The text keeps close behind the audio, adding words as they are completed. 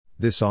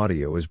This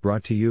audio is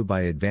brought to you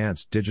by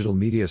Advanced Digital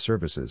Media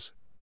Services.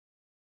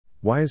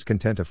 Why is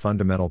content a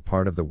fundamental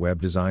part of the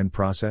web design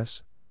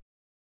process?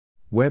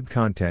 Web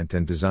content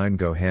and design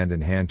go hand in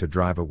hand to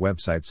drive a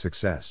website's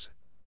success.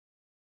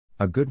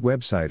 A good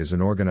website is an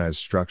organized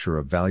structure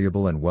of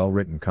valuable and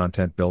well-written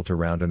content built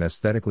around an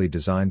aesthetically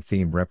designed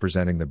theme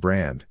representing the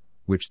brand,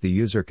 which the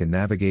user can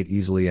navigate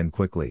easily and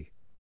quickly.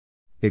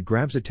 It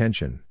grabs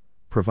attention,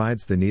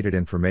 provides the needed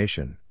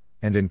information,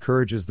 and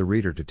encourages the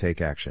reader to take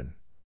action.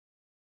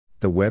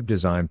 The web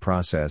design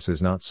process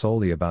is not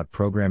solely about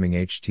programming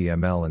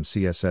HTML and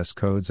CSS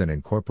codes and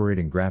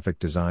incorporating graphic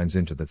designs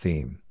into the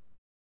theme.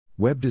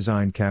 Web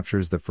design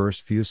captures the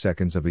first few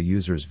seconds of a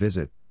user's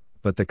visit,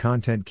 but the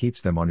content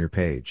keeps them on your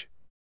page.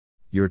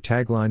 Your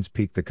taglines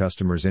pique the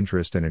customer's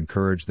interest and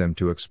encourage them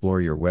to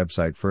explore your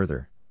website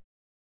further.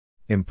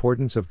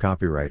 Importance of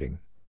copywriting.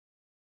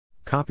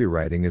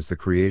 Copywriting is the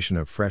creation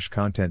of fresh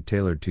content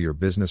tailored to your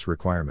business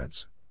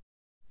requirements.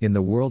 In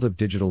the world of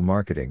digital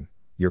marketing,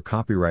 your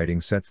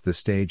copywriting sets the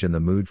stage and the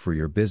mood for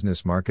your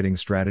business marketing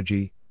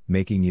strategy,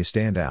 making you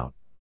stand out.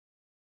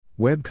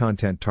 Web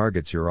content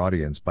targets your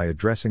audience by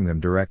addressing them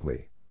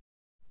directly.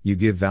 You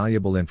give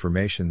valuable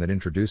information that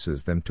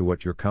introduces them to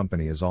what your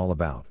company is all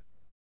about.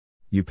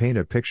 You paint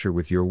a picture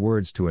with your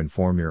words to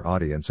inform your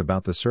audience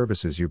about the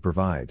services you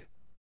provide.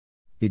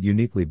 It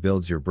uniquely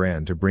builds your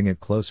brand to bring it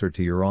closer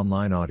to your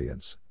online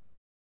audience.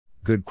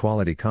 Good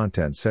quality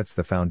content sets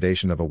the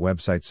foundation of a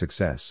website's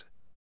success.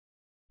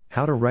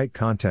 How to write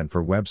content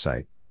for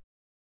website.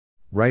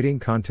 Writing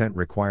content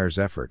requires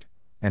effort,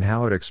 and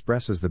how it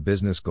expresses the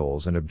business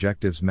goals and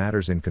objectives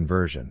matters in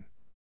conversion.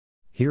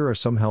 Here are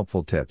some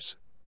helpful tips.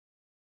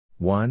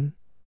 1.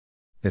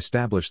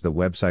 Establish the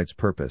website's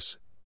purpose.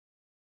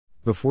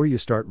 Before you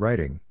start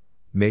writing,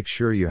 make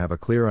sure you have a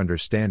clear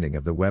understanding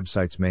of the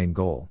website's main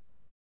goal.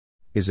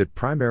 Is it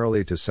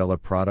primarily to sell a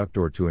product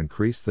or to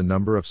increase the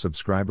number of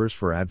subscribers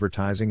for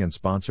advertising and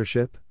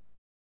sponsorship?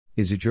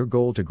 Is it your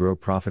goal to grow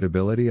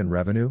profitability and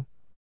revenue?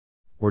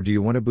 Or do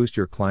you want to boost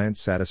your clients'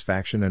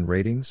 satisfaction and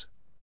ratings?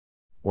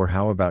 Or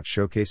how about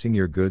showcasing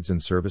your goods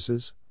and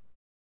services?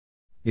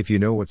 If you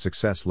know what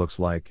success looks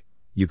like,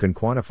 you can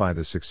quantify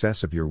the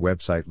success of your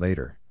website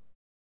later.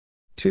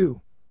 2.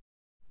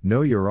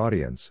 Know your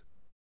audience.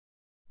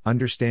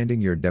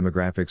 Understanding your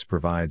demographics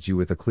provides you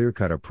with a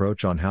clear-cut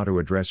approach on how to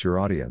address your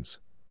audience.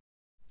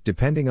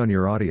 Depending on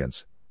your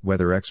audience,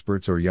 whether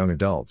experts or young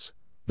adults,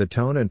 the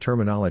tone and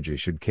terminology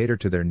should cater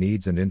to their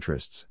needs and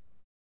interests.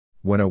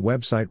 When a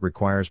website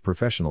requires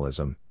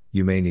professionalism,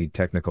 you may need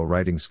technical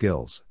writing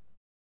skills.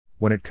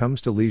 When it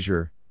comes to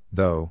leisure,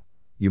 though,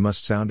 you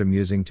must sound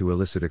amusing to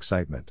elicit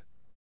excitement.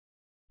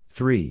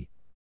 3.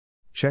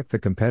 Check the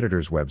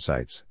competitors'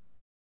 websites.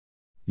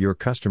 Your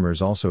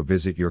customers also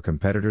visit your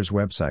competitors'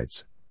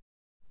 websites.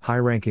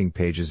 High-ranking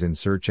pages in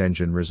search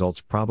engine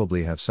results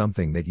probably have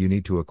something that you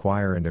need to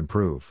acquire and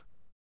improve.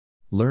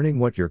 Learning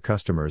what your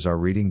customers are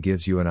reading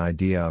gives you an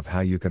idea of how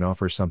you can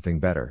offer something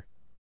better.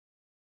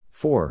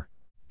 4.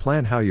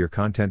 Plan how your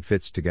content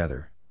fits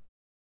together.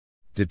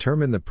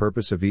 Determine the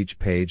purpose of each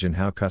page and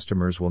how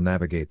customers will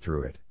navigate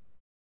through it.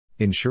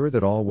 Ensure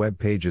that all web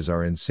pages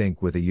are in sync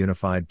with a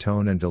unified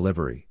tone and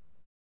delivery.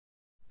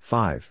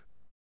 5.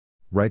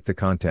 Write the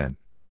content.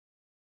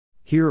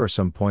 Here are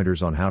some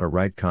pointers on how to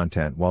write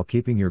content while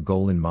keeping your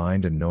goal in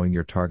mind and knowing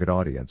your target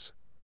audience.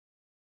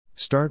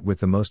 Start with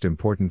the most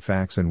important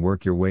facts and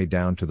work your way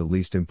down to the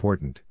least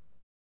important.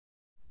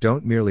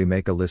 Don't merely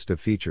make a list of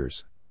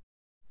features.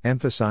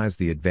 Emphasize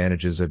the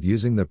advantages of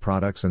using the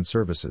products and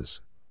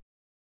services.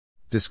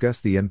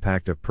 Discuss the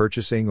impact of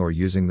purchasing or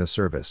using the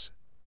service.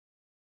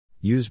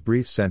 Use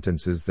brief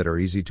sentences that are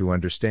easy to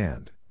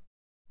understand.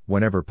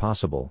 Whenever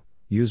possible,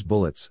 use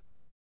bullets.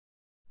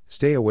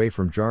 Stay away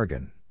from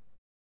jargon.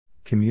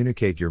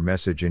 Communicate your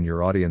message in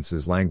your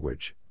audience's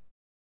language.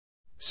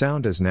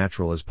 Sound as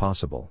natural as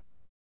possible.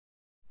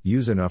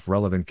 Use enough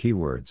relevant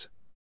keywords.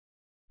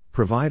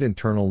 Provide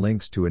internal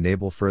links to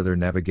enable further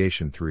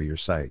navigation through your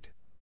site.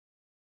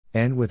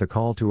 End with a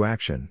call to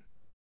action.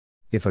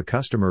 If a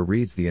customer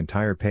reads the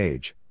entire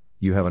page,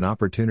 you have an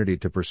opportunity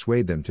to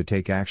persuade them to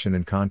take action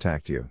and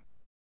contact you.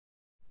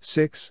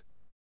 6.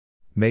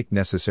 Make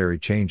necessary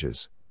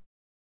changes.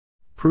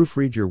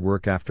 Proofread your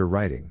work after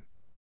writing.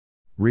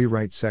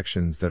 Rewrite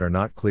sections that are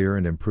not clear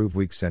and improve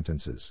weak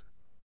sentences.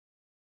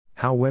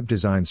 How web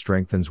design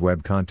strengthens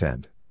web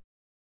content.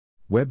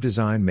 Web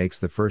design makes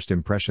the first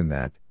impression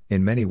that,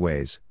 in many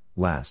ways,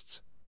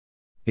 lasts.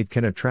 It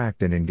can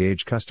attract and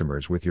engage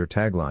customers with your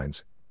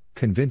taglines,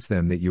 convince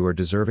them that you are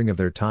deserving of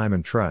their time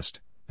and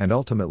trust, and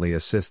ultimately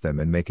assist them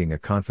in making a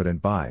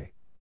confident buy.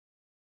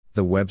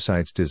 The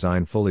website's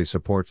design fully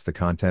supports the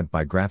content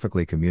by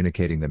graphically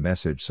communicating the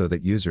message so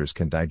that users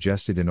can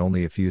digest it in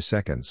only a few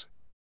seconds.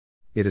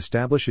 It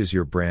establishes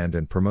your brand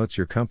and promotes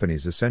your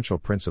company's essential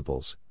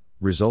principles,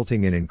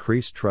 resulting in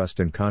increased trust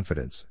and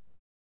confidence.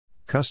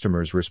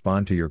 Customers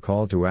respond to your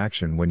call to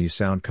action when you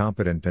sound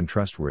competent and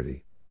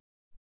trustworthy.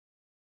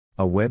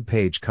 A web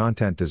page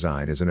content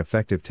design is an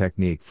effective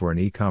technique for an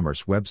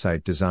e-commerce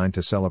website designed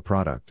to sell a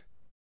product.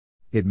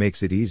 It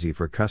makes it easy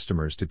for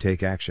customers to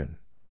take action.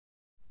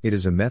 It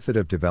is a method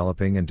of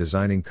developing and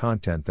designing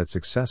content that's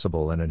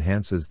accessible and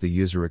enhances the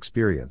user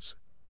experience.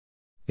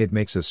 It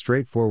makes a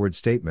straightforward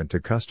statement to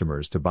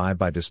customers to buy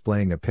by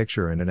displaying a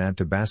picture and an Add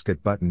to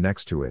Basket button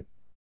next to it.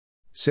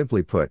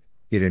 Simply put,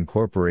 it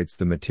incorporates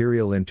the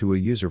material into a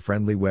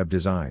user-friendly web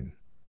design.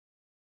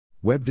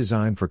 Web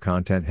design for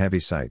content-heavy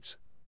sites.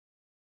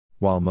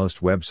 While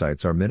most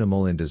websites are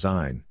minimal in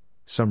design,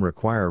 some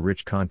require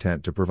rich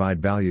content to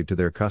provide value to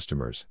their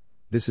customers.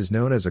 This is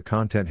known as a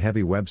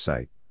content-heavy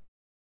website.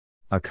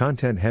 A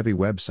content-heavy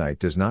website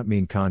does not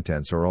mean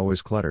contents are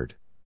always cluttered.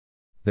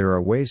 There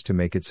are ways to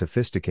make it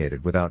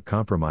sophisticated without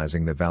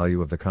compromising the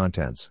value of the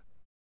contents.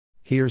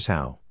 Here's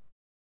how.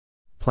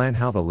 Plan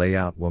how the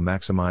layout will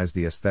maximize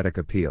the aesthetic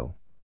appeal.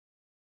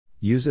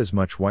 Use as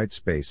much white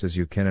space as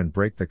you can and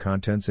break the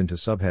contents into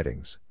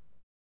subheadings.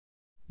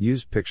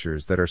 Use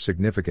pictures that are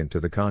significant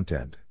to the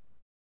content.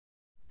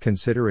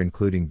 Consider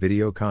including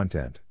video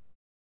content.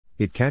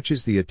 It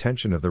catches the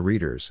attention of the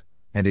readers,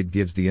 and it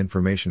gives the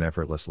information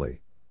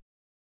effortlessly.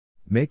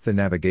 Make the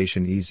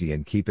navigation easy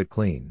and keep it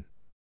clean.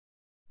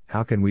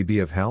 How can we be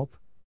of help?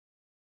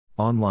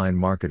 Online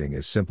marketing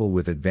is simple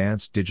with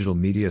advanced digital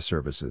media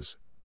services.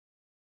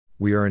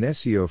 We are an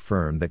SEO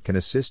firm that can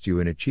assist you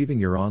in achieving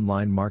your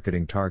online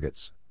marketing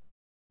targets.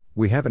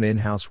 We have an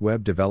in-house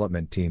web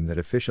development team that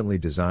efficiently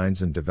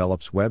designs and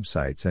develops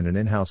websites and an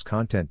in-house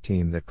content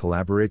team that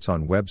collaborates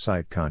on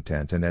website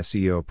content and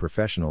SEO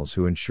professionals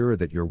who ensure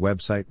that your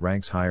website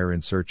ranks higher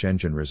in search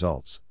engine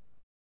results.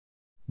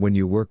 When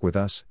you work with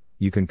us,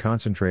 you can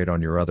concentrate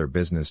on your other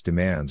business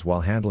demands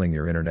while handling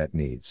your internet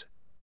needs.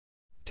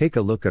 Take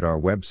a look at our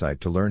website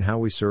to learn how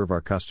we serve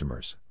our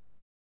customers.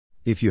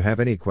 If you have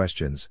any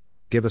questions,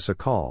 give us a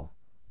call,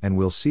 and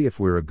we'll see if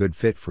we're a good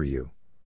fit for you.